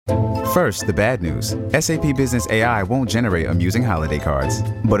First, the bad news. SAP Business AI won't generate amusing holiday cards,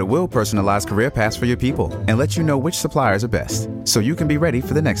 but it will personalize career paths for your people and let you know which suppliers are best, so you can be ready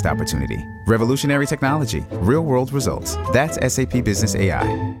for the next opportunity. Revolutionary technology, real-world results. That's SAP Business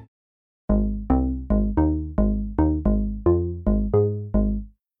AI.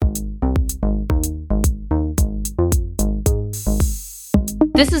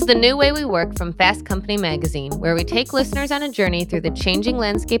 This is The New Way We Work from Fast Company magazine, where we take listeners on a journey through the changing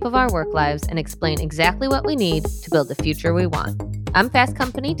landscape of our work lives and explain exactly what we need to build the future we want. I'm Fast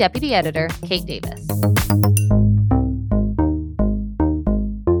Company Deputy Editor, Kate Davis.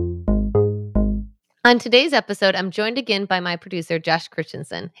 On today's episode, I'm joined again by my producer, Josh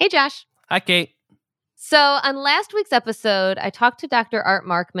Christensen. Hey, Josh. Hi, Kate. So on last week's episode, I talked to Dr. Art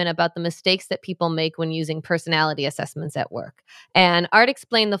Markman about the mistakes that people make when using personality assessments at work. And Art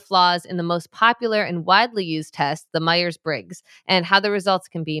explained the flaws in the most popular and widely used test, the Myers-Briggs, and how the results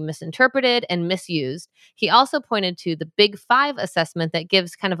can be misinterpreted and misused. He also pointed to the Big Five assessment that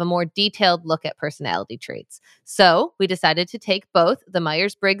gives kind of a more detailed look at personality traits. So we decided to take both the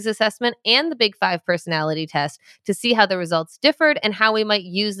Myers-Briggs assessment and the Big Five personality test to see how the results differed and how we might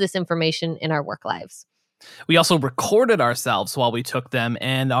use this information in our work lives. We also recorded ourselves while we took them,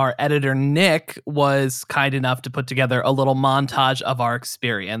 and our editor, Nick, was kind enough to put together a little montage of our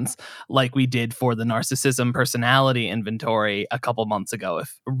experience, like we did for the Narcissism Personality Inventory a couple months ago,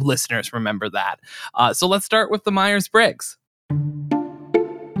 if listeners remember that. So let's start with the Myers-Briggs.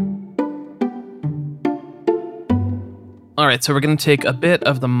 All right, so we're going to take a bit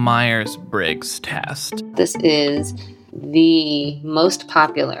of the Myers-Briggs test. This is the most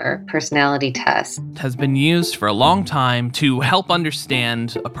popular personality test. It has been used for a long time to help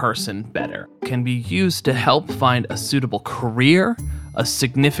understand a person better. It can be used to help find a suitable career, a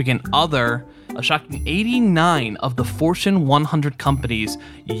significant other. A shocking 89 of the Fortune 100 companies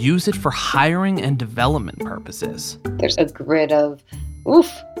use it for hiring and development purposes. There's a grid of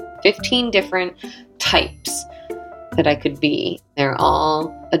 15 different types that I could be. They're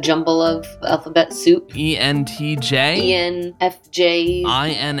all a jumble of alphabet soup. ENTJ, ENFJs,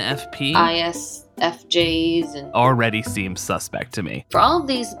 INFP, ISFJs, and already seems suspect to me. For all of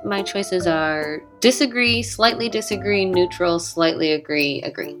these, my choices are disagree, slightly disagree, neutral, slightly agree,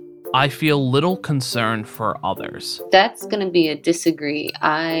 agree. I feel little concern for others. That's going to be a disagree.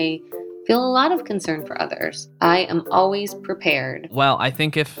 I feel a lot of concern for others. I am always prepared. Well, I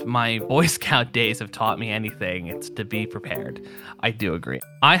think if my Boy Scout days have taught me anything, it's to be prepared. I do agree.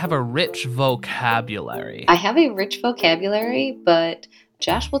 I have a rich vocabulary. I have a rich vocabulary, but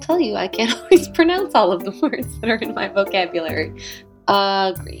Josh will tell you I can't always pronounce all of the words that are in my vocabulary.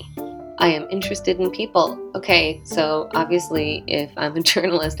 Agree. I am interested in people. Okay, so obviously if I'm a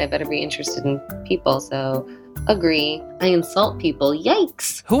journalist, I better be interested in people, so agree. I insult people.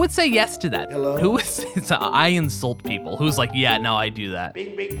 Yikes. Who would say yes to that? Hello? Who would say, I insult people? Who's like, yeah, no, I do that?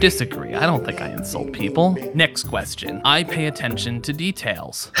 Disagree. I don't think I insult people. Next question. I pay attention to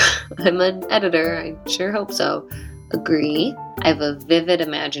details. I'm an editor. I sure hope so. Agree. I have a vivid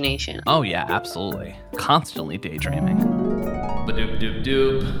imagination. Oh yeah, absolutely. Constantly daydreaming.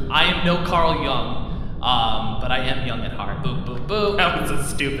 Ba-doop-doop-doop. I am no Carl Jung, but I am young at heart. Boop, boop, boop. That was a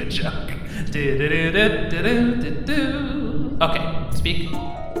stupid joke. Okay, speak.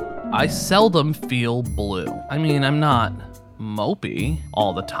 I seldom feel blue. I mean, I'm not mopey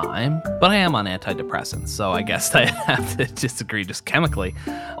all the time, but I am on antidepressants, so I guess I have to disagree just chemically.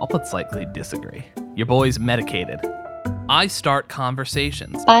 I'll put slightly disagree. Your boy's medicated. I start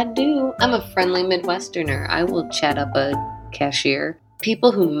conversations. I do. I'm a friendly Midwesterner. I will chat up a cashier.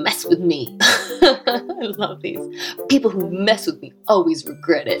 People who mess with me. I love these. People who mess with me always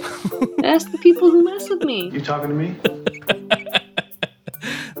regret it. Ask the people who mess with me. You talking to me?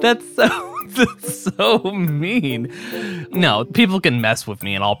 That's so mean. No, people can mess with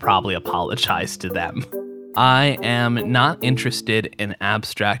me and I'll probably apologize to them. I am not interested in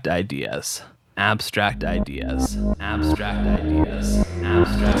abstract ideas. Abstract ideas. Abstract ideas.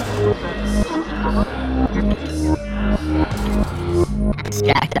 Abstract ideas.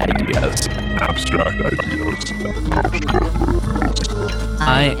 Abstract ideas. Abstract ideas.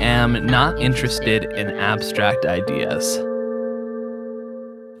 I am not interested in abstract ideas.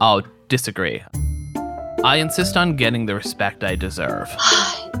 Oh, disagree. I insist on getting the respect I deserve.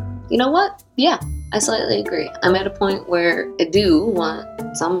 You know what? Yeah, I slightly agree. I'm at a point where I do want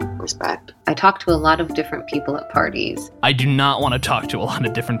some respect. I talk to a lot of different people at parties. I do not want to talk to a lot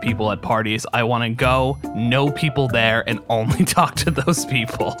of different people at parties. I want to go, know people there, and only talk to those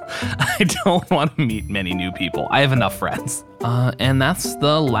people. I don't want to meet many new people. I have enough friends. And that's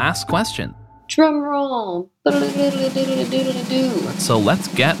the last question. Drum roll. So let's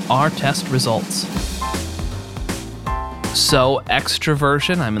get our test results. So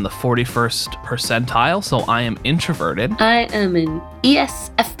extroversion, I'm in the 41st percentile, so I am introverted. I am an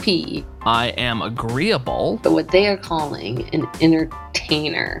ESFP, I am agreeable. but what they are calling an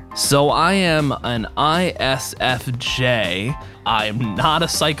entertainer. So I am an ISFJ. I'm not a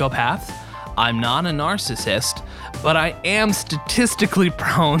psychopath. I'm not a narcissist, but I am statistically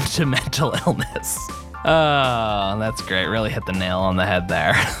prone to mental illness. Oh, that's great. Really hit the nail on the head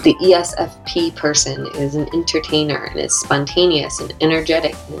there. The ESFP person is an entertainer and is spontaneous and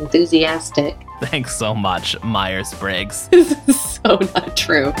energetic and enthusiastic. Thanks so much, Myers-Briggs. This is so not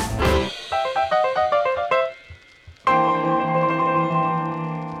true.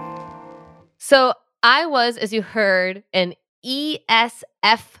 So I was, as you heard, an ESFP,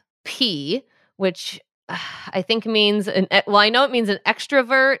 which I think means, I know it means an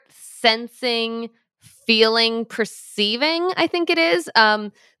extrovert, sensing, feeling, perceiving, I think it is.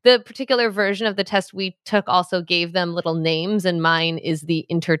 The particular version of the test we took also gave them little names, and mine is the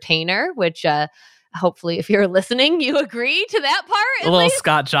entertainer, which hopefully if you're listening, you agree to that part. A little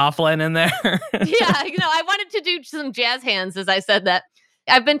Scott Joplin in there. Yeah, I wanted to do some jazz hands as I said that.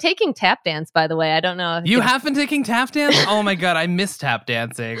 I've been taking tap dance, by the way. I don't know. You have been taking tap dance? Oh my God, I miss tap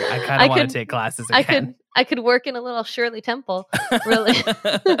dancing. I kind of want to take classes again. I could work in a little Shirley Temple, really.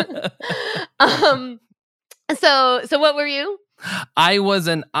 So what were you? I was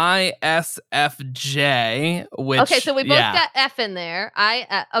an ISFJ, which... Okay, so we both got F in there.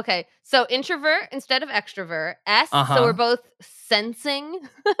 Okay, so introvert instead of extrovert. S, so we're both sensing.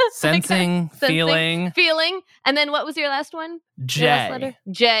 Sensing, feeling. Feeling. And then what was your last one? J. Your last letter?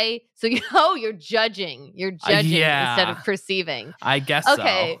 J. So you're judging. You're judging instead of perceiving. I guess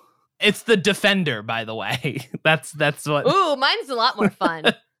okay. So. It's the defender, by the way. That's what... Ooh, mine's a lot more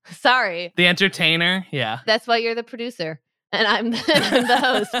fun. Sorry. The entertainer? Yeah. That's why you're the producer. And I'm the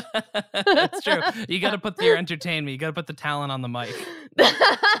host. That's true. You got to put your entertainment. You got to put the talent on the mic.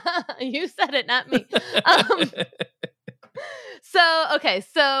 You said it, not me.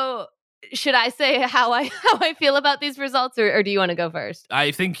 So should I say how I feel about these results, or do you want to go first?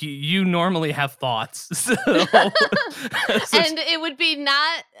 I think you normally have thoughts. So. And it would be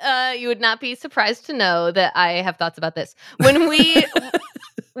you would not be surprised to know that I have thoughts about this. When we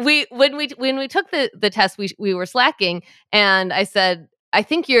when we took the test, we were slacking, and I said, I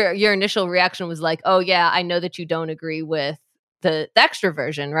think your initial reaction was like, oh yeah, I know that you don't agree with the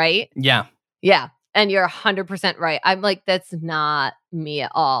extroversion, right? Yeah. Yeah. And you're 100% right. I'm like, that's not me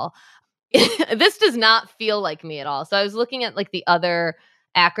at all. This does not feel like me at all. So I was looking at like the other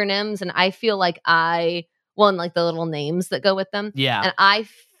acronyms, and I feel like and like the little names that go with them. Yeah. And I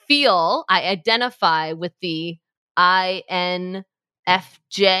identify with the INFJ,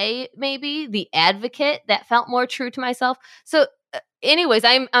 maybe the advocate. That felt more true to myself. So anyways,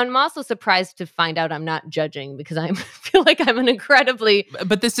 I'm also surprised to find out I'm not judging, because I feel like I'm an incredibly...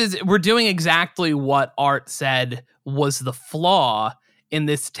 But we're doing exactly what Art said was the flaw in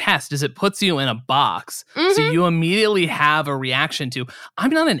this test, is it puts you in a box. Mm-hmm. So you immediately have a reaction to,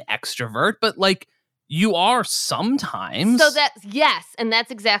 I'm not an extrovert, but like you are sometimes. So yes, and that's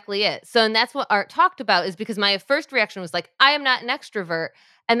exactly it. So, and that's what Art talked about, is because my first reaction was like, I am not an extrovert.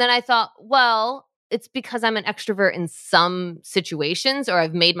 And then I thought, well, it's because I'm an extrovert in some situations, or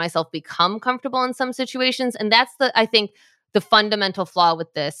I've made myself become comfortable in some situations. And that's I think the fundamental flaw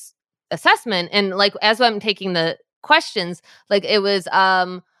with this assessment. And like, as I'm taking the questions, like it was,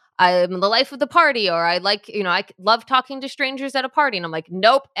 I'm the life of the party, or I love talking to strangers at a party. And I'm like,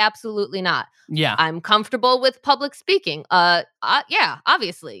 nope, absolutely not. Yeah. I'm comfortable with public speaking. Yeah,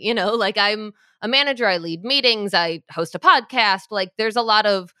 obviously, like I'm a manager, I lead meetings, I host a podcast. Like there's a lot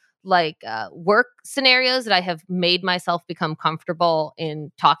of work scenarios that I have made myself become comfortable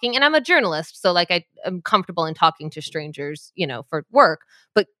in talking. And I'm a journalist, so like I'm comfortable in talking to strangers, for work.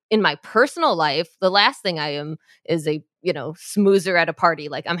 But in my personal life, the last thing I am is a, smoozer at a party.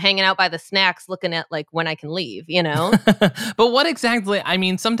 Like I'm hanging out by the snacks looking at like when I can leave, But what exactly, I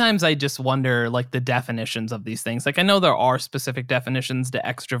mean, sometimes I just wonder like the definitions of these things. Like I know there are specific definitions to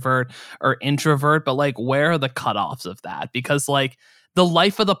extrovert or introvert, but like where are the cutoffs of that? Because like the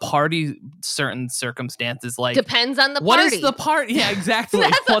life of the party, certain circumstances, like depends on the party. What is the party? Yeah, exactly.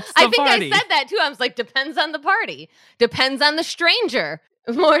 What's the I think party? I said that too. I was like, depends on the party. Depends on the stranger.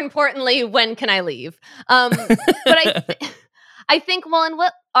 More importantly, when can I leave? But I think, and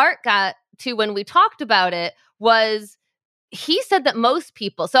what Art got to when we talked about it was he said that most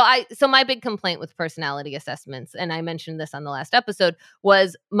people, so my big complaint with personality assessments, and I mentioned this on the last episode,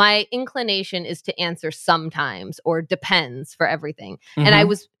 was my inclination is to answer sometimes or depends for everything. And I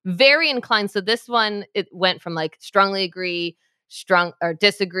was very inclined. So this one, it went from like strongly agree, strong or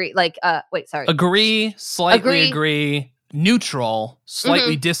disagree, like agree, slightly agree, neutral,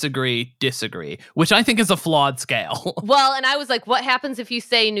 slightly disagree, which I think is a flawed scale. Well, and I was like, what happens if you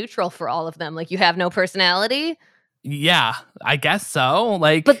say neutral for all of them? Like, you have no personality? Yeah, I guess so.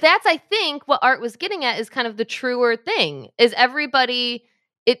 Like, but that's, I think, what Art was getting at is kind of the truer thing. Is everybody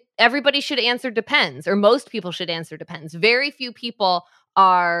should answer depends, or most people should answer depends. Very few people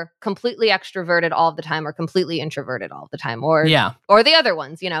are completely extroverted all the time or completely introverted all the time, or the other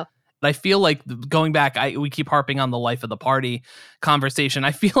ones, you know. I feel like going back, we keep harping on the life of the party conversation.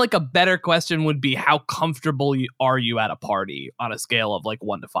 I feel like a better question would be, how comfortable are you at a party on a scale of like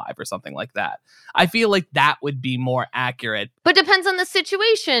 1 to 5 or something like that? I feel like that would be more accurate. But depends on the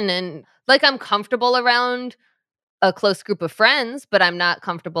situation. And like, I'm comfortable around a close group of friends, but I'm not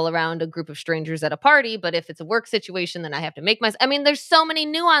comfortable around a group of strangers at a party. But if it's a work situation, then I have to make I mean, there's so many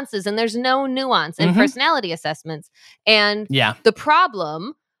nuances, and there's no nuance in personality assessments. And the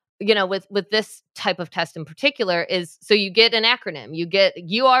problem, you know, with this type of test in particular is, so you get an acronym.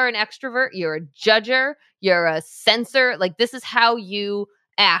 You are an extrovert, you're a judger, you're a sensor. Like, this is how you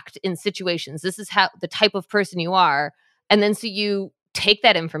act in situations. This is how the type of person you are. And then so you take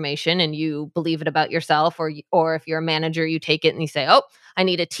that information and you believe it about yourself, or if you're a manager, you take it and you say, oh, I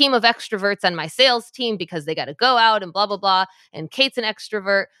need a team of extroverts on my sales team because they got to go out and blah, blah, blah. And Kate's an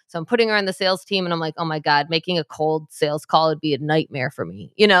extrovert, so I'm putting her on the sales team. And I'm like, oh my God, making a cold sales call would be a nightmare for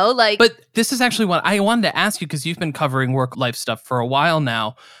me, you know, like. But this is actually what I wanted to ask you, because you've been covering work life stuff for a while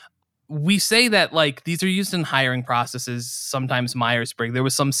now. We say that like these are used in hiring processes, sometimes Myers-Briggs. There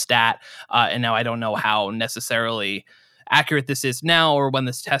was some stat, and now I don't know how necessarily accurate this is now or when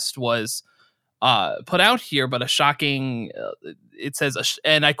this test was put out here, but a shocking, it says,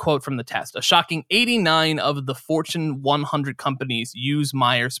 and I quote from the test, a shocking 89 of the Fortune 100 companies use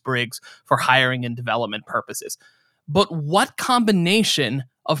Myers-Briggs for hiring and development purposes. But what combination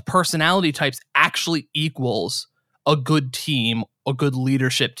of personality types actually equals a good team, a good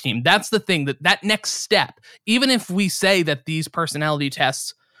leadership team? That's the thing, that next step, even if we say that these personality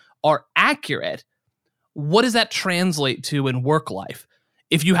tests are accurate, what does that translate to in work life?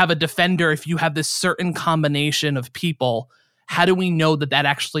 If you have a defender, if you have this certain combination of people, how do we know that that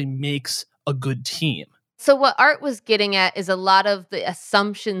actually makes a good team? So what Art was getting at is a lot of the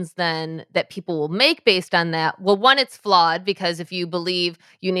assumptions then that people will make based on that. Well, one, it's flawed, because if you believe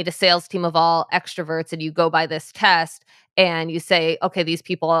you need a sales team of all extroverts and you go by this test and you say, okay, these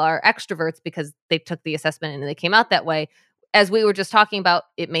people are extroverts because they took the assessment and they came out that way, as we were just talking about,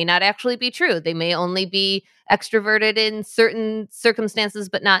 it may not actually be true. They may only be extroverted in certain circumstances,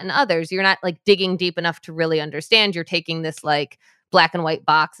 but not in others. You're not like digging deep enough to really understand. You're taking this like black and white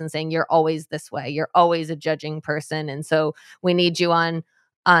box and saying you're always this way. You're always a judging person. And so we need you on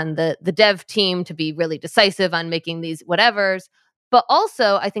the dev team to be really decisive on making these whatevers. But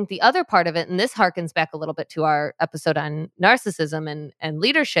also, I think the other part of it, and this harkens back a little bit to our episode on narcissism and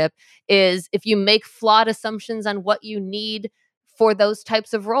leadership, is if you make flawed assumptions on what you need for those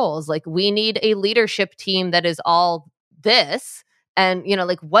types of roles, like we need a leadership team that is all this, and, you know,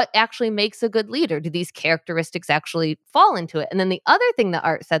 like what actually makes a good leader? Do these characteristics actually fall into it? And then the other thing that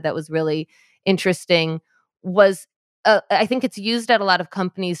Art said that was really interesting was, I think it's used at a lot of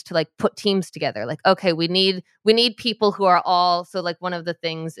companies to like put teams together. Like, okay, we need people who are all, so like one of the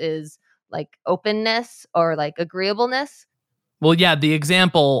things is like openness or like agreeableness. Well, yeah, the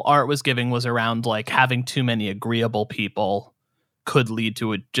example Art was giving was around like having too many agreeable people could lead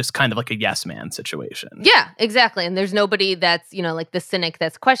to just kind of like a yes man situation. Yeah, exactly. And there's nobody that's, you know, like the cynic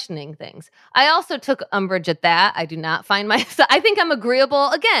that's questioning things. I also took umbrage at that. I do not find myself, I think I'm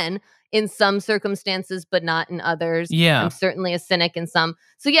agreeable again in some circumstances, but not in others. Yeah. I'm certainly a cynic in some.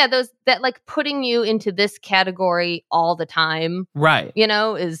 So yeah, those that like putting you into this category all the time, right? You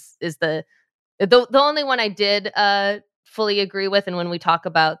know, is the only one I did fully agree with. And when we talk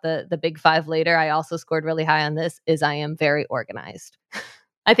about the big five later, I also scored really high on this, is I am very organized.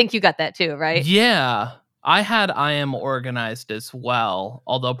 I think you got that too, right? Yeah. I had I am organized as well,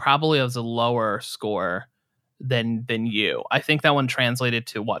 although probably it was a lower score than you. I think that one translated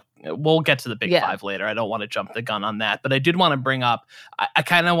to what? We'll get to the big five later. I don't want to jump the gun on that, but I did want to bring up, I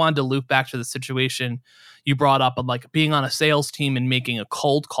kind of wanted to loop back to the situation you brought up of like being on a sales team and making a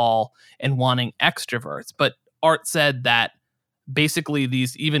cold call and wanting extroverts. But Art said that basically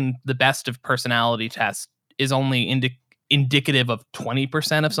these, even the best of personality tests is only indicative of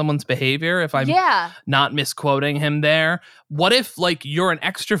 20% of someone's behavior, if I'm Yeah. not misquoting him there. What if like you're an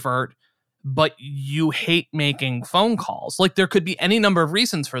extrovert, but you hate making phone calls? Like there could be any number of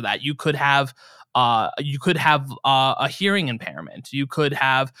reasons for that. You could have a hearing impairment. You could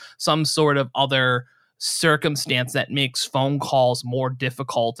have some sort of other circumstance that makes phone calls more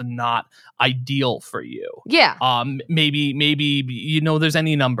difficult and not ideal for you. Yeah. Maybe there's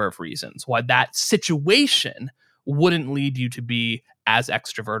any number of reasons why that situation wouldn't lead you to be as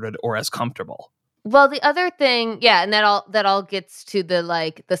extroverted or as comfortable. Well, the other thing, yeah, and that all gets to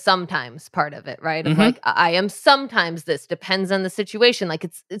the sometimes part of it, right? Of like, I am sometimes this, depends on the situation. Like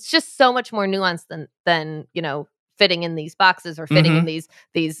it's just so much more nuanced than fitting in these boxes or fitting in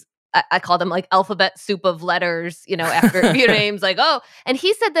these I call them like alphabet soup of letters, after names, like, oh. And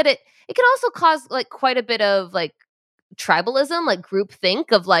he said that it can also cause like quite a bit of like tribalism, like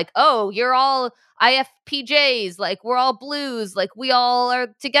groupthink of like, oh, you're all IFPJs, like we're all blues, like we all are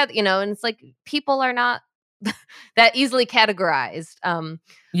together, and it's like people are not that easily categorized.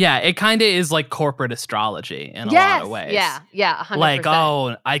 Yeah, it kind of is like corporate astrology in a lot of ways. Yeah, 100%. Like,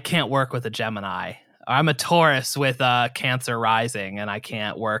 oh, I can't work with a Gemini. I'm a Taurus with a Cancer rising, and I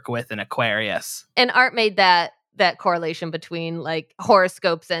can't work with an Aquarius. And Art made that correlation between like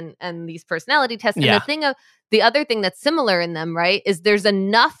horoscopes and these personality tests. And the other thing that's similar in them, right, is there's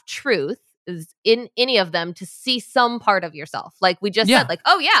enough truth is in any of them to see some part of yourself. Like we just said, like,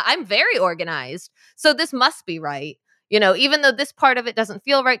 oh yeah, I'm very organized, so this must be right. Even though this part of it doesn't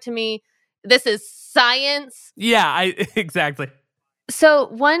feel right to me, this is science. Yeah, exactly. So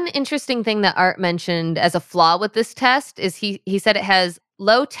one interesting thing that Art mentioned as a flaw with this test is he said it has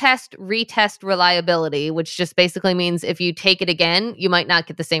low test retest reliability, which just basically means if you take it again, you might not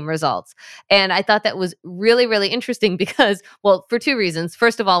get the same results. And I thought that was really, really interesting because, well, for two reasons.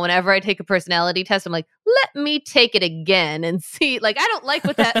 First of all, whenever I take a personality test, I'm like, let me take it again and see. Like, I don't like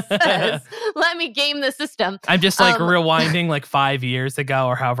what that says. Let me game the system. I'm just like rewinding like 5 years ago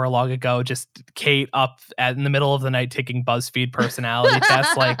or however long ago, just Kate up in the middle of the night taking BuzzFeed personality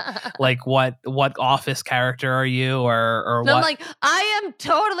tests. Like what office character are you or what? I'm like, I am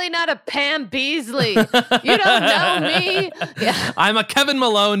totally not a Pam Beasley. You don't know me. Yeah. I'm a Kevin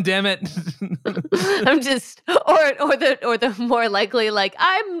Malone, damn it. I'm just or the more likely, like,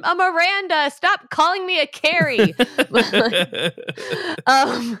 I'm a Miranda. Stop calling me a Carrie.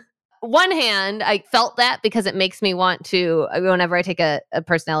 One hand, I felt that because it makes me want to, whenever I take a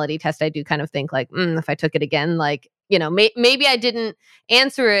personality test, I do kind of think like, if I took it again, like, maybe I didn't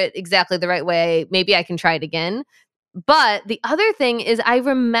answer it exactly the right way. Maybe I can try it again. But the other thing is I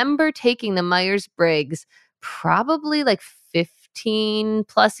remember taking the Myers-Briggs probably like 15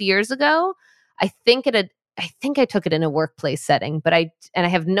 plus years ago. I think I took it in a workplace setting, but I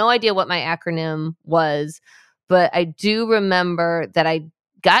have no idea what my acronym was, but I do remember that I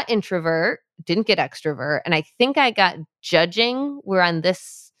got introvert, didn't get extrovert, and I think I got judging. We're on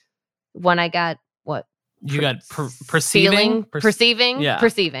this one. I got what? You got perceiving? Perceiving? Yeah.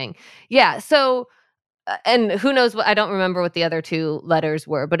 Perceiving. Yeah. So, and who knows what, I don't remember what the other two letters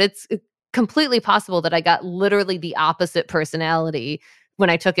were, but it's completely possible that I got literally the opposite personality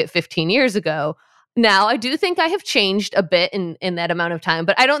when I took it 15 years ago. Now, I do think I have changed a bit in that amount of time,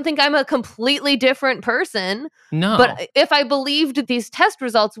 but I don't think I'm a completely different person. No. But if I believed these test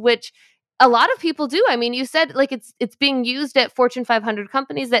results, which a lot of people do, I mean, you said like it's being used at Fortune 500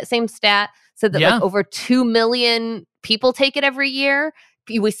 companies. That same stat said that like over 2 million people take it every year.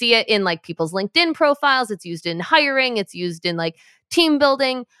 We see it in like people's LinkedIn profiles. It's used in hiring. It's used in like team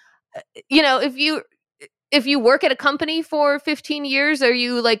building. If you work at a company for 15 years, are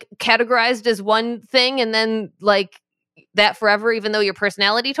you like categorized as one thing and then like that forever, even though your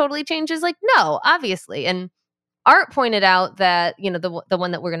personality totally changes? Like, no, obviously. And Art pointed out that, the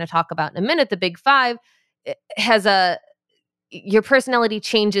one that we're going to talk about in a minute, the Big Five, has your personality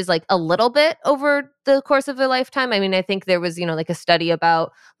changes like a little bit over the course of a lifetime. I mean, I think there was, like a study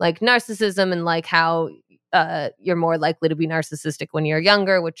about like narcissism and like how you're more likely to be narcissistic when you're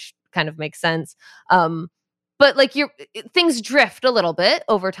younger, which kind of makes sense. But like things drift a little bit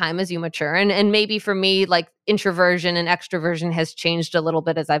over time as you mature. And maybe for me, like introversion and extroversion has changed a little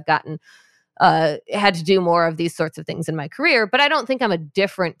bit as I've gotten had to do more of these sorts of things in my career, but I don't think I'm a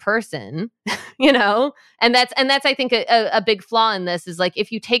different person, and that's I think a big flaw in this is like,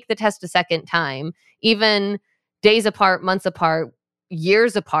 if you take the test a second time, even days apart, months apart,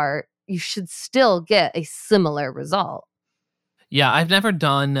 years apart, you should still get a similar result. Yeah, I've never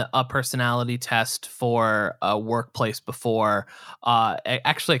done a personality test for a workplace before.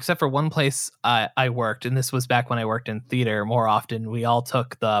 Actually, except for one place I worked, and this was back when I worked in theater more often. We all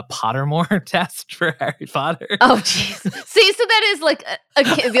took the Pottermore test for Harry Potter. Oh, jeez. See, so that is like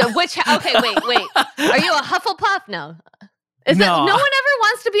which? Okay, wait. Are you a Hufflepuff? No. No one ever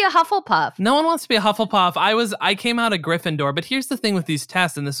wants to be a Hufflepuff. No one wants to be a Hufflepuff. I came out a Gryffindor, but here's the thing with these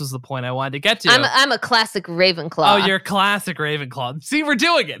tests, and this was the point I wanted to get to. I'm a classic Ravenclaw. Oh, you're a classic Ravenclaw. See, we're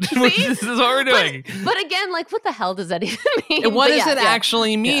doing it. This is what we're doing. But again, like, what the hell does that even mean? What does it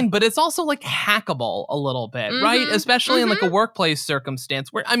actually mean? Yeah. But it's also like hackable a little bit, right? Especially in like a workplace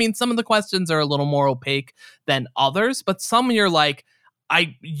circumstance where, I mean, some of the questions are a little more opaque than others, but some you're like,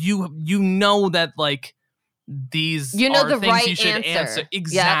 you know that like, these are the things right you should answer.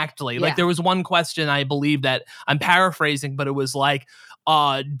 Exactly. Yep. Like there was one question, I believe, that I'm paraphrasing, but it was like,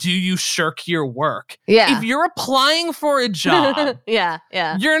 do you shirk your work? Yeah. If you're applying for a job, yeah.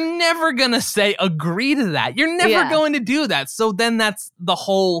 You're never going to say agree to that. You're never going to do that. So then that's the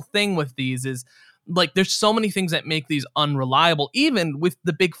whole thing with these is like there's so many things that make these unreliable, even with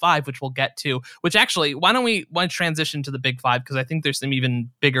the Big Five, which we'll get to, which actually, why don't we transition to the Big Five? Because I think there's some even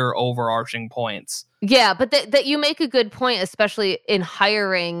bigger overarching points. Yeah, but that you make a good point, especially in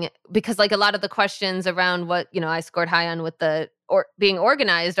hiring, because like a lot of the questions around what, I scored high on with being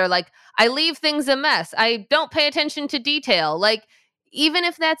organized are like, I leave things a mess. I don't pay attention to detail. Like, even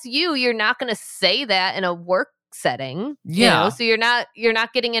if that's you're not going to say that in a work setting. So you're not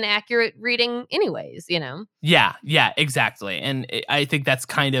getting an accurate reading anyways, Yeah, exactly. And I think that's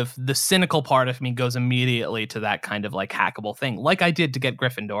kind of the cynical part of me goes immediately to that kind of like hackable thing, like I did to get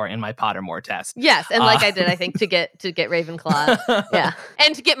Gryffindor in my Pottermore test. Yes, and like I did, I think to get Ravenclaw. Yeah.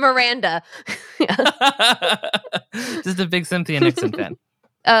 And to get Miranda. Just a big Cynthia Nixon fan.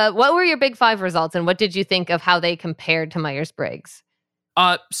 What were your Big Five results and what did you think of how they compared to Myers-Briggs?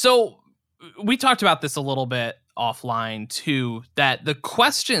 So we talked about this a little bit offline too, that the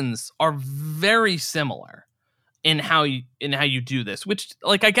questions are very similar in how you do this, which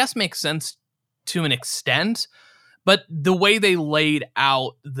like I guess makes sense to an extent, but the way they laid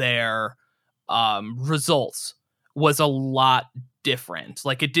out their results was a lot different.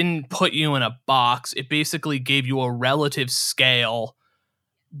 Like it didn't put you in a box. It basically gave you a relative scale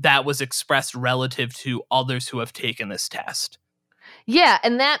that was expressed relative to others who have taken this test. Yeah,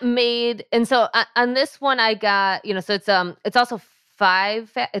 and so on this one I got, so it's also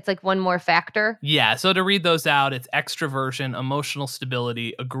 5, it's like one more factor. Yeah, so to read those out, it's extroversion, emotional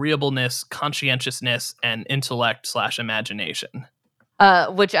stability, agreeableness, conscientiousness, and intellect/imagination.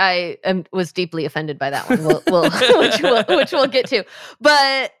 Which I was deeply offended by that one, which we'll get to.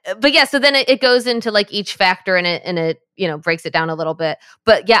 But yeah, so then it goes into like each factor and it breaks it down a little bit.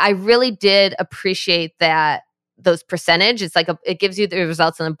 But yeah, I really did appreciate that. Those percentage, it's like it gives you the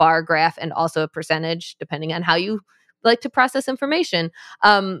results in a bar graph and also a percentage depending on how you like to process information.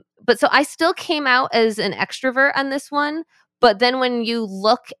 But so I still came out as an extrovert on this one, but then when you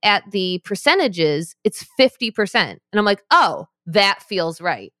look at the percentages, it's 50%. And I'm like, oh, that feels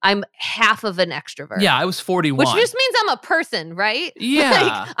right. I'm half of an extrovert. Yeah, I was 41. Which just means I'm a person, right? Yeah.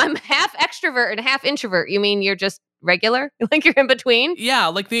 Like, I'm half extrovert and half introvert. You mean you're just regular? Like you're in between? Yeah,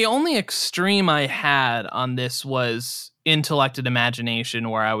 like the only extreme I had on this was intellect and imagination,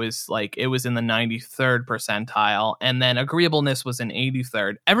 where I was like, it was in the 93rd percentile, and then agreeableness was in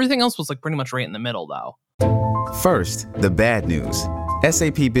 83rd. Everything else was like pretty much right in the middle, though. First, the bad news.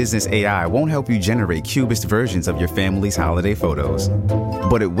 SAP Business AI won't help you generate cubist versions of your family's holiday photos.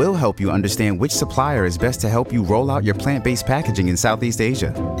 But it will help you understand which supplier is best to help you roll out your plant-based packaging in Southeast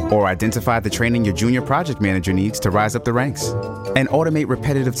Asia, or identify the training your junior project manager needs to rise up the ranks, and automate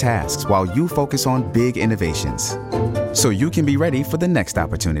repetitive tasks while you focus on big innovations, so you can be ready for the next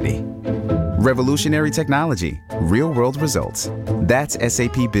opportunity. Revolutionary technology, real-world results. That's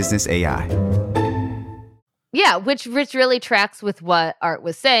SAP Business AI. Yeah, which really tracks with what Art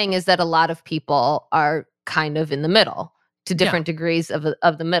was saying, is that a lot of people are kind of in the middle to different degrees of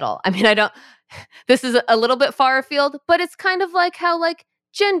the middle. I mean, this is a little bit far afield, but it's kind of like how like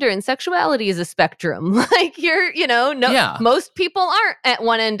gender and sexuality is a spectrum. Like most people aren't at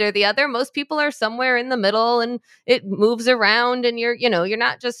one end or the other. Most people are somewhere in the middle, and it moves around, and you're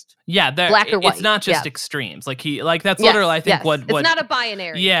not just black or white. It's not just extremes. That's literally, I think, what it's not a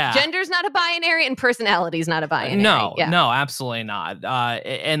binary. Yeah, gender's not a binary, and personality is not a binary. No, absolutely not.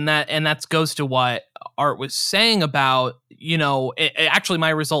 And that goes to what Art was saying about, actually my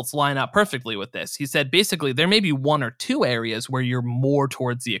results line up perfectly with this. He said basically there may be 1 or 2 areas where you're more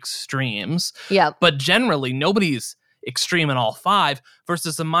towards the extremes. Yeah. But generally nobody's extreme in all 5,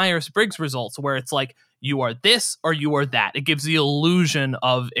 versus the Myers-Briggs results where it's like you are this or you are that. It gives the illusion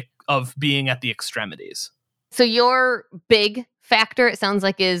of being at the extremities. So your big factor, it sounds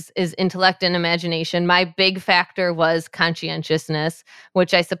like, is intellect and imagination. My big factor was conscientiousness,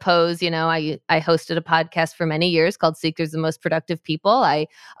 which I suppose, I hosted a podcast for many years called Seekers of the Most Productive People.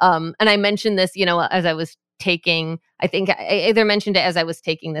 And I mentioned this, as I was taking, I think I either mentioned it as I was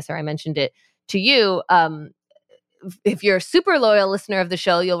taking this or I mentioned it to you. If you're a super loyal listener of the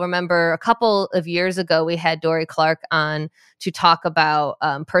show, you'll remember a couple of years ago, we had Dory Clark on to talk about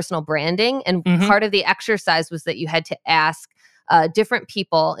personal branding. And part of the exercise was that you had to ask different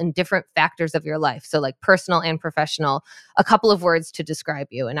people in different factors of your life. So like personal and professional, a couple of words to describe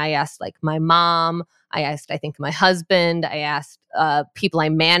you. And I asked like my mom, I asked, I think, my husband, I asked people I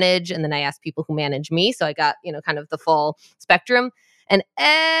manage, and then I asked people who manage me. So I got, kind of the full spectrum. And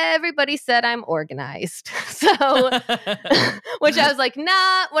everybody said I'm organized. So, which I was like,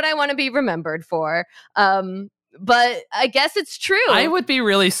 not what I want to be remembered for. But I guess it's true. I would be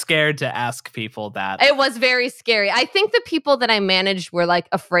really scared to ask people that. It was very scary. I think the people that I managed were like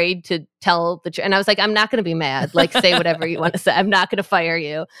afraid to tell the truth. And I was like, I'm not going to be mad. Like, say whatever you want to say. I'm not going to fire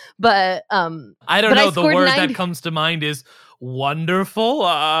you. But I don't know. The word that comes to mind is wonderful.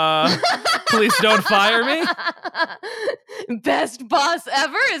 Please don't fire me. Best boss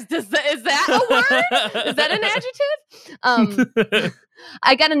ever? Is that a word? Is that an adjective?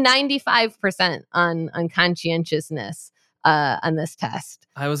 I got a 95% on conscientiousness on this test.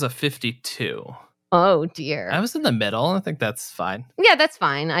 I was a 52. Oh dear. I was in the middle. I think that's fine. Yeah, that's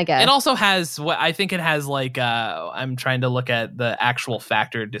fine, I guess. It also has what I think it has like I'm trying to look at the actual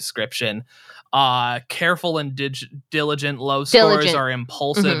factor description. Careful and diligent, low scores are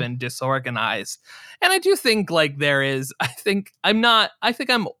impulsive and disorganized. And I do think like there is, I think I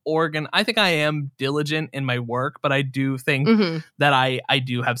am diligent in my work, but I do think that I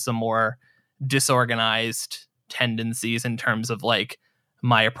do have some more disorganized tendencies in terms of like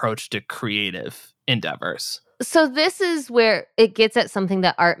my approach to creative endeavors. So this is where it gets at something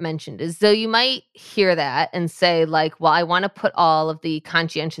that Art mentioned, is though you might hear that and say like, well, I want to put all of the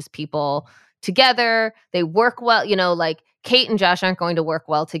conscientious people together. They work well, like Kate and Josh aren't going to work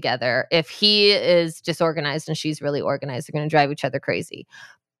well together. If he is disorganized and she's really organized, they're going to drive each other crazy.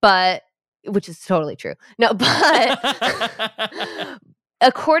 But, which is totally true. No, but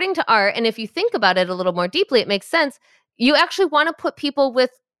according to Art, and if you think about it a little more deeply, it makes sense. You actually want to put people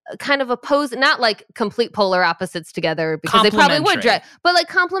with kind of opposed, not like complete polar opposites together, because they probably would drive, but like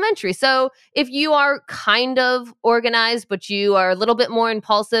complementary. So if you are kind of organized, but you are a little bit more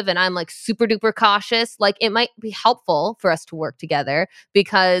impulsive and I'm like super duper cautious, like it might be helpful for us to work together,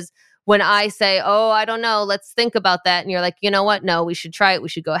 because when I say, oh, I don't know, let's think about that. And you're like, you know what? No, we should try it. We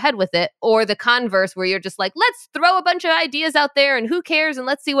should go ahead with it. Or the converse where you're just like, let's throw a bunch of ideas out there and who cares? And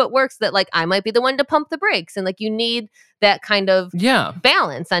let's see what works. That like, I might be the one to pump the brakes. And like, you need that kind of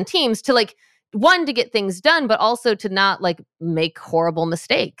balance on teams to like, one, to get things done, but also to not like make horrible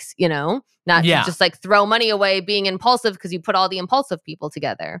mistakes, not to just like throw money away being impulsive because you put all the impulsive people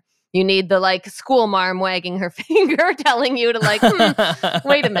together. You need the like school marm wagging her finger telling you to like,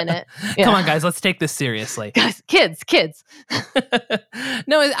 wait a minute. Yeah. Come on, guys, let's take this seriously. Guys, kids.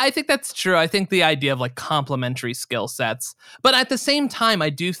 No, I think that's true. I think the idea of like complementary skill sets. But at the same time, I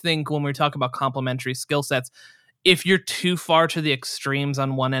do think when we talk about complementary skill sets, if you're too far to the extremes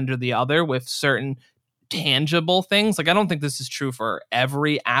on one end or the other with certain tangible things, like I don't think this is true for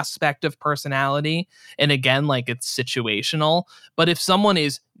every aspect of personality, and again, like it's situational, but if someone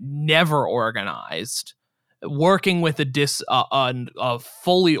is never organized, working with a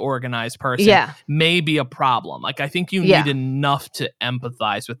fully organized person may be a problem. Like I think you need enough to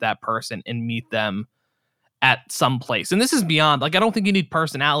empathize with that person and meet them at some place. And this is beyond, like, I don't think you need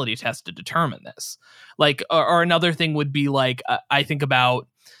personality tests to determine this. Like, or another thing would be like, I think about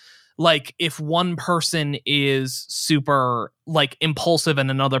like if one person is super like impulsive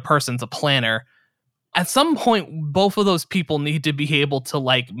and another person's a planner, at some point both of those people need to be able to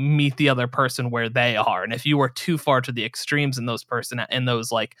like meet the other person where they are. And if you are too far to the extremes in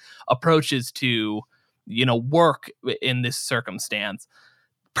those like approaches to, work in this circumstance,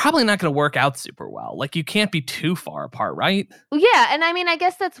 probably not going to work out super well. Like you can't be too far apart, right? Yeah. And I mean, I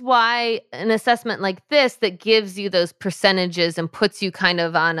guess that's why an assessment like this that gives you those percentages and puts you kind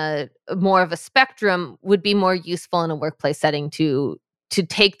of on a more of a spectrum would be more useful in a workplace setting to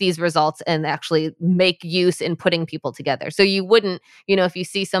take these results and actually make use in putting people together. So you wouldn't, if you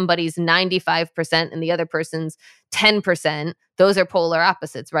see somebody's 95% and the other person's 10%, those are polar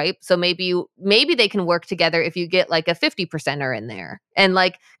opposites, right? So maybe they can work together if you get like a 50%er in there and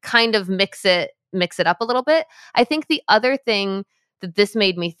like kind of mix it up a little bit. I think the other thing that this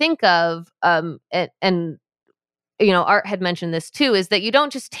made me think of, and Art had mentioned this too, is that you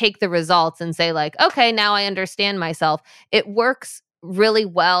don't just take the results and say like, okay, now I understand myself. It works really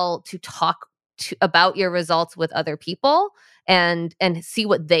well to talk about your results with other people and see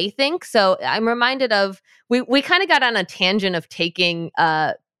what they think. So I'm reminded of, we kind of got on a tangent of taking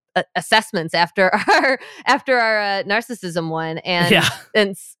assessments after our narcissism one, and Yeah.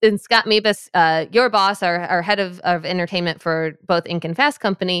 and Scott Mabus, your boss, our head of entertainment for both Inc. and Fast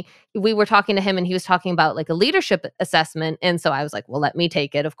Company, we were talking to him and he was talking about like a leadership assessment, and so I was like, well, let me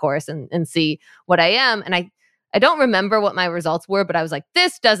take it, of course, and see what I am. And I don't remember what my results were, but I was like,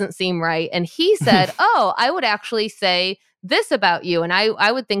 this doesn't seem right. And he said, oh, I would actually say this about you, and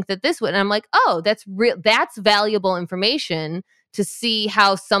I would think that this would. And I'm like, oh, that's valuable information to see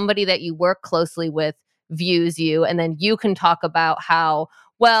how somebody that you work closely with views you. And then you can talk about how,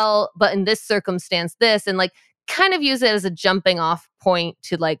 well, but in this circumstance, this, and like kind of use it as a jumping off point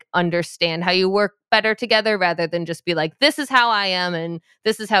to like understand how you work better together, rather than just be like, this is how I am and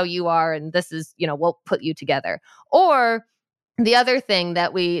this is how you are and this is, we'll put you together. Or the other thing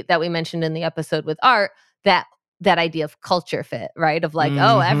that we mentioned in the episode with Art, that idea of culture fit, right? Of like,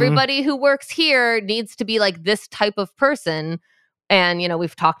 oh, everybody who works here needs to be like this type of person. And,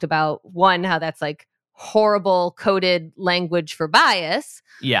 we've talked about one, how that's like horrible coded language for bias.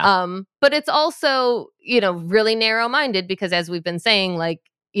 Yeah. But it's also, really narrow-minded, because as we've been saying, like,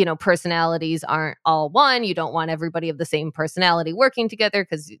 personalities aren't all one. You don't want everybody of the same personality working together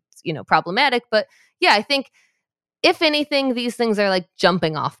because it's, problematic. But yeah, I think if anything, these things are like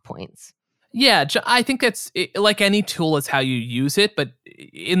jumping off points. Yeah, I think that's like any tool is how you use it. But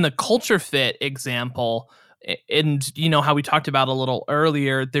in the culture fit example, and how we talked about a little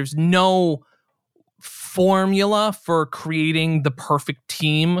earlier, there's no formula for creating the perfect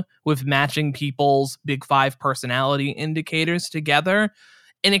team with matching people's big 5 personality indicators together.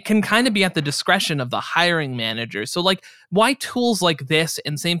 And it can kind of be at the discretion of the hiring manager. So like, why tools like this?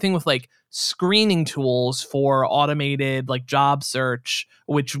 And same thing with like screening tools for automated like job search,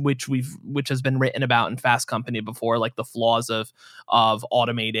 which has been written about in Fast Company before, like the flaws of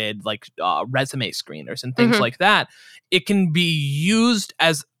automated like resume screeners and things like that. It can be used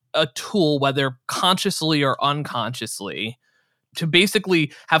as a tool, whether consciously or unconsciously, to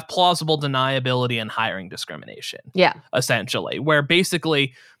basically have plausible deniability and hiring discrimination. Yeah. Essentially, where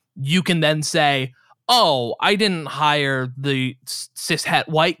basically you can then say, oh, I didn't hire the cishet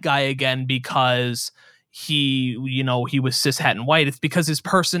white guy again because he was cishet and white. It's because his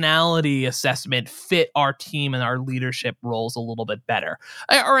personality assessment fit our team and our leadership roles a little bit better.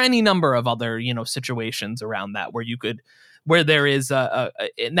 Or any number of other, situations around that where there is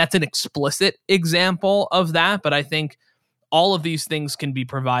and that's an explicit example of that. But I think all of these things can be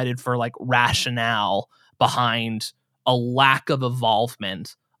provided for like rationale behind a lack of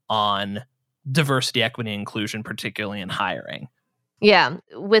involvement on diversity, equity, inclusion, particularly in hiring. Yeah.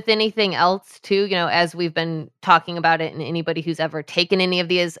 With anything else too, as we've been talking about it, and anybody who's ever taken any of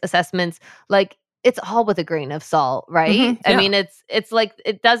these assessments, like it's all with a grain of salt, right? Yeah. I mean, it's like,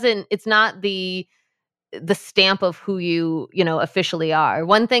 it's not the stamp of who you officially are.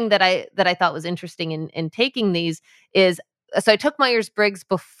 One thing that I thought was interesting in taking these is, so I took Myers-Briggs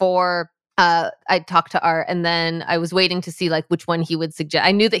before I talked to Art, and then I was waiting to see like which one he would suggest.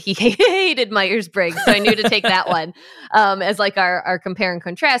 I knew that he hated Myers-Briggs, so I knew to take that one as like our compare and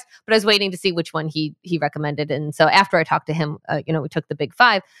contrast, but I was waiting to see which one he recommended. And so after I talked to him, we took the big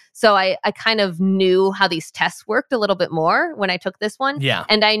 5. So I kind of knew how these tests worked a little bit more when I took this one. Yeah.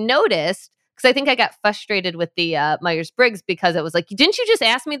 And I noticed, because I think I got frustrated with the Myers-Briggs, because it was like, didn't you just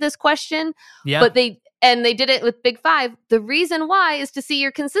ask me this question? Yeah. But they did it with Big 5. The reason why is to see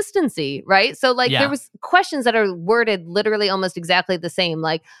your consistency, right? So like there was questions that are worded literally almost exactly the same.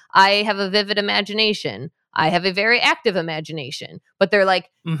 Like, I have a vivid imagination. I have a very active imagination. But they're like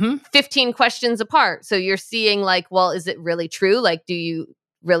 15 questions apart. So you're seeing like, well, is it really true? Like, do you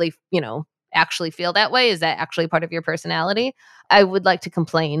really, actually feel that way? Is that actually part of your personality? I would like to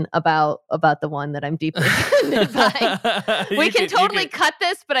complain about the one that I'm deeply offended by. We can totally cut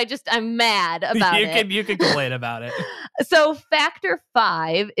this, but I'm mad about it. You can complain about it. So factor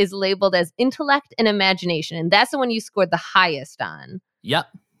 5 is labeled as intellect and imagination, and that's the one you scored the highest on. Yep.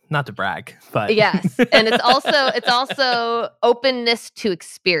 Not to brag, but yes. And it's also openness to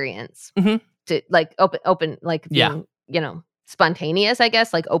experience. To like open like being, spontaneous, I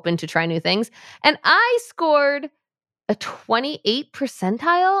guess, like open to try new things. And I scored a 28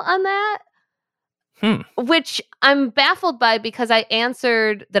 percentile on that, which I'm baffled by, because I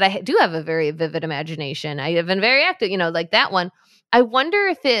answered that I do have a very vivid imagination. I have been very active, like that one. I wonder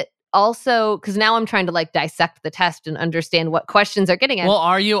if it also, because now I'm trying to like dissect the test and understand what questions are getting at. Well,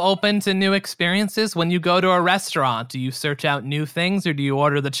 are you open to new experiences? When you go to a restaurant, do you search out new things or do you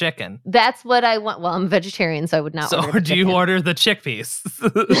order the chicken? That's what I want. Well, I'm a vegetarian, so I would not order the Or do you chicken. order the chickpeas?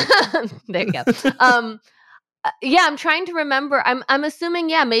 There you go. Yeah, I'm trying to remember. I'm assuming,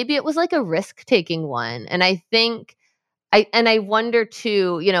 yeah, maybe it was like a risk-taking one. And I think I wonder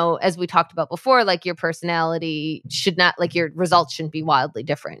too, you know, as we talked about before, like your personality should not, like your results shouldn't be wildly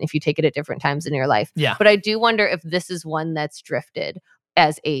different if you take it at different times in your life. Yeah. But I do wonder if this is one that's drifted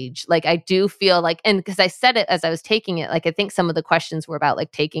as age. Like I do feel like, and because I said it as I was taking it, like I think some of the questions were about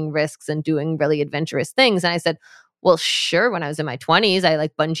like taking risks and doing really adventurous things. And I said, well, sure, when I was in my 20s, I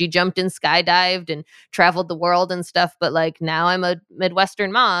like bungee jumped and skydived and traveled the world and stuff. But like now I'm a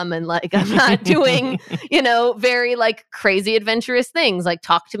Midwestern mom and like I'm not doing, you know, very like crazy adventurous things. Like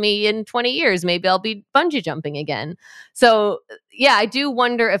talk to me in 20 years, maybe I'll be bungee jumping again. So yeah, I do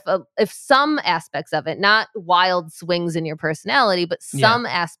wonder if some aspects of it, not wild swings in your personality, but some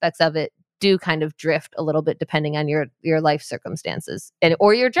aspects of it do kind of drift a little bit depending on your life circumstances and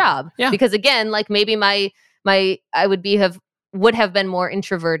or your job. Yeah. Because again, like maybe I would have been more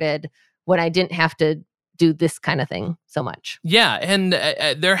introverted when I didn't have to do this kind of thing so much. Yeah, and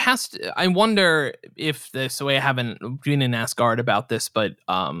there has to. I wonder if this. So I haven't been in Asgard about this, but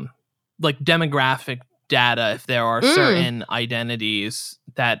like demographic data, if there are certain identities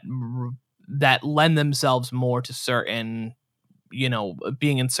that lend themselves more to certain, you know,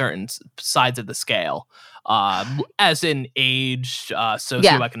 being in certain sides of the scale, as in age,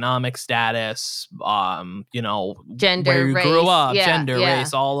 socioeconomic status, you know, gender, where you race, grew up, yeah, gender,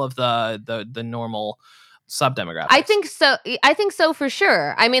 race, all of the normal sub-demographics. I think so for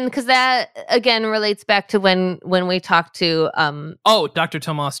sure. I mean, because that again relates back to when we talked to Dr.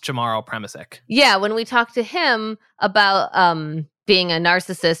 Tomas Chamorro-Premisek. Yeah, when we talked to him about being a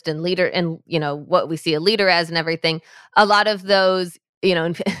narcissist and leader, and you know what we see a leader as and everything. A lot of those, you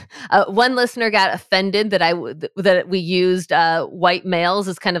know, one listener got offended that we used white males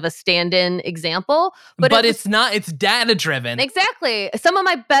as kind of a stand-in example, but it's not. It's data driven. Exactly. Some of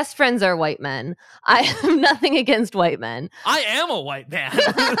my best friends are white men. I have nothing against white men. I am a white man.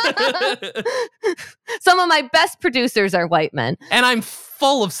 Some of my best producers are white men, and I'm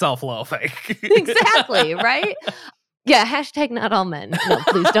full of self-loathing. Exactly. Right. Yeah, hashtag not all men. No,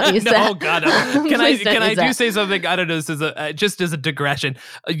 please don't use that. Oh God, no. Can I do say something? I don't know. This is just as a digression.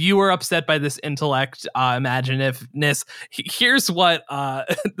 You were upset by this intellect, imaginativeness. Here's what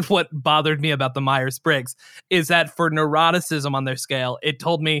what bothered me about the Myers-Briggs is that for neuroticism on their scale, it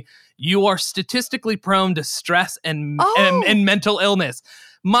told me you are statistically prone to stress and mental illness.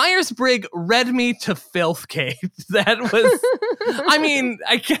 Myers-Briggs read me to filth, Kate. That was, I mean,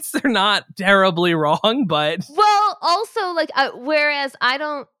 I guess they're not terribly wrong, but. Well, also, like, whereas I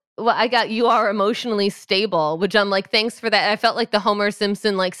got you are emotionally stable, which I'm like, thanks for that. I felt like the Homer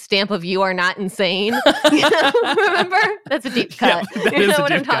Simpson, like, stamp of you are not insane. You know? Remember? That's a deep cut. Yeah, you know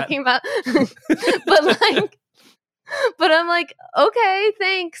what I'm talking about? But I'm like, okay,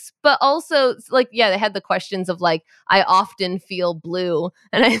 thanks. But also, like, yeah, they had the questions of like, I often feel blue.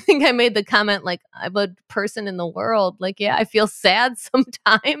 And I think I made the comment, like, I'm a person in the world. Like, yeah, I feel sad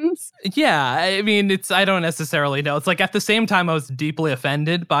sometimes. Yeah, I mean, I don't necessarily know. It's like at the same time, I was deeply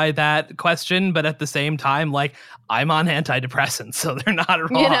offended by that question. But at the same time, like, I'm on antidepressants, so they're not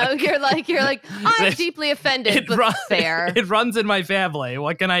wrong. You know, you're like, I'm deeply offended, but fair. It runs in my family.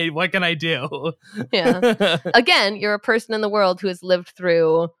 What can I do? Yeah. Again, you're a person in the world who has lived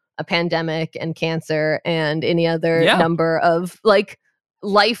through a pandemic and cancer and any other number of like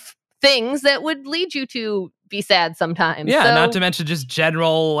life things that would lead you to be sad sometimes. Yeah, so, not to mention just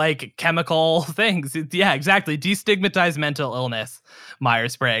general like chemical things. Yeah, exactly. Destigmatize mental illness.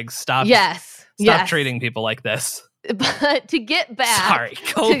 Myers-Briggs. Stop treating people like this. But to get back,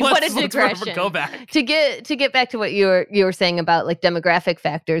 sorry, what a digression. Go back to get back to what you were saying about like demographic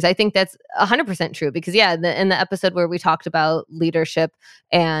factors. I think that's 100% true because in the episode where we talked about leadership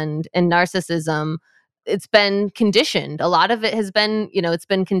and narcissism, it's been conditioned. A lot of it has been, you know, it's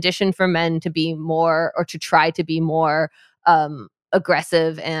been conditioned for men to be more or to try to be more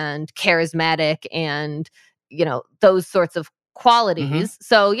aggressive and charismatic and, you know, those sorts of qualities. Mm-hmm.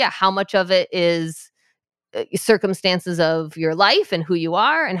 So yeah, how much of it is circumstances of your life and who you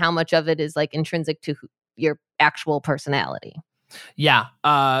are, and how much of it is like intrinsic to your actual personality? Yeah,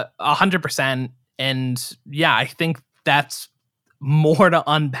 100%. And yeah, I think that's more to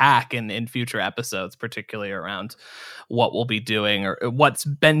unpack in future episodes, particularly around what we'll be doing or what's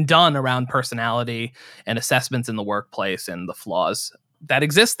been done around personality and assessments in the workplace and the flaws that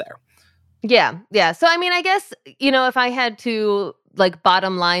exist there. Yeah. So, I mean, I guess, you know, if I had to like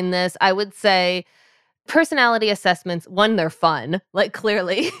bottom line this, I would say personality assessments, one, they're fun. Like,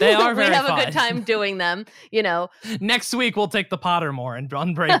 clearly. They are very we have fun. a good time doing them, you know. Next week, we'll take the Pottermore and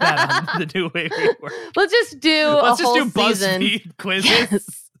break that on the New Way We Work. Let's just do Let's a just whole do season. BuzzFeed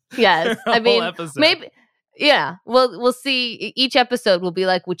quizzes. Yes. A I mean, whole episode. maybe, yeah, we'll see. Each episode will be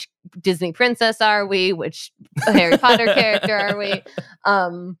like, which Disney princess are we? Which Harry Potter character are we?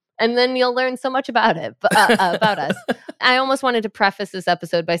 And then you'll learn so much about it, about us. I almost wanted to preface this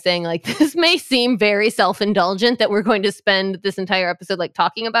episode by saying, like, this may seem very self-indulgent that we're going to spend this entire episode like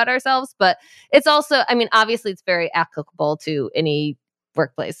talking about ourselves, but it's also, I mean, obviously it's very applicable to any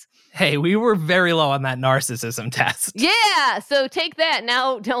workplace. Hey, we were very low on that narcissism test. Yeah, so take that.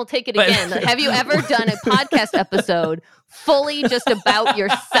 Now don't take it again. Have you ever done a podcast episode fully just about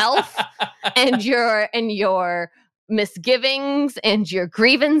yourself and your misgivings and your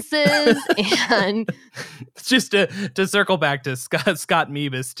grievances? And just to circle back to Scott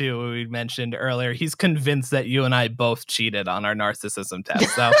Mebus too, who we mentioned earlier, he's convinced that you and I both cheated on our narcissism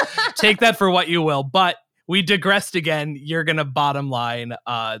test. So take that for what you will. But we digressed again. You're gonna bottom line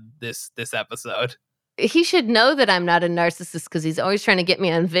this episode. He should know that I'm not a narcissist because he's always trying to get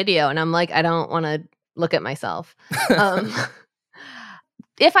me on video, and I'm like, I don't want to look at myself.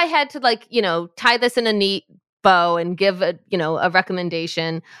 If I had to, like, you know, tie this in a neat bow and give a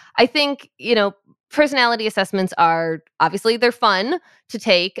recommendation, I think, you know, personality assessments are obviously they're fun to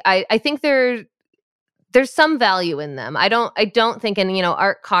take. I think there's some value in them. I don't think, and, you know,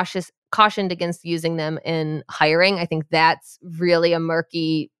 Art cautioned against using them in hiring. I think that's really a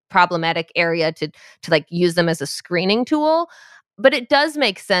murky, problematic area to like use them as a screening tool. But it does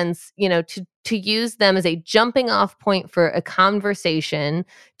make sense, you know, to use them as a jumping off point for a conversation,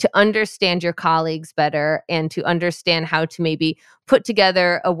 to understand your colleagues better and to understand how to maybe put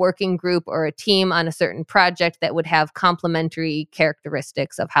together a working group or a team on a certain project that would have complementary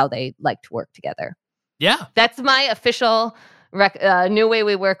characteristics of how they like to work together. Yeah. That's my official New Way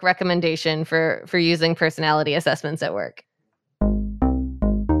We Work recommendation for using personality assessments at work.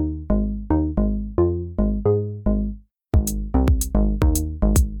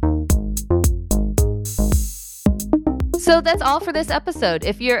 So that's all for this episode.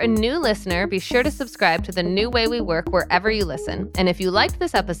 If you're a new listener, be sure to subscribe to The New Way We Work wherever you listen. And if you liked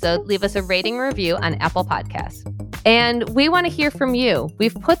this episode, leave us a rating and review on Apple Podcasts. And we want to hear from you.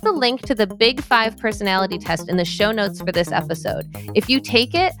 We've put the link to the Big 5 personality test in the show notes for this episode. If you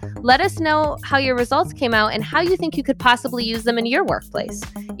take it, let us know how your results came out and how you think you could possibly use them in your workplace.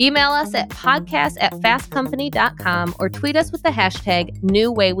 Email us at podcast@fastcompany.com or tweet us with the hashtag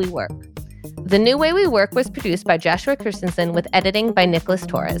 #NewWayWeWork. The New Way We Work was produced by Joshua Christensen with editing by Nicholas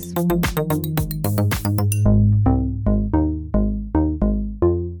Torres.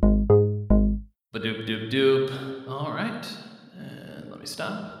 Ba-doop-doop-doop. All right. And let me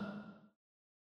stop.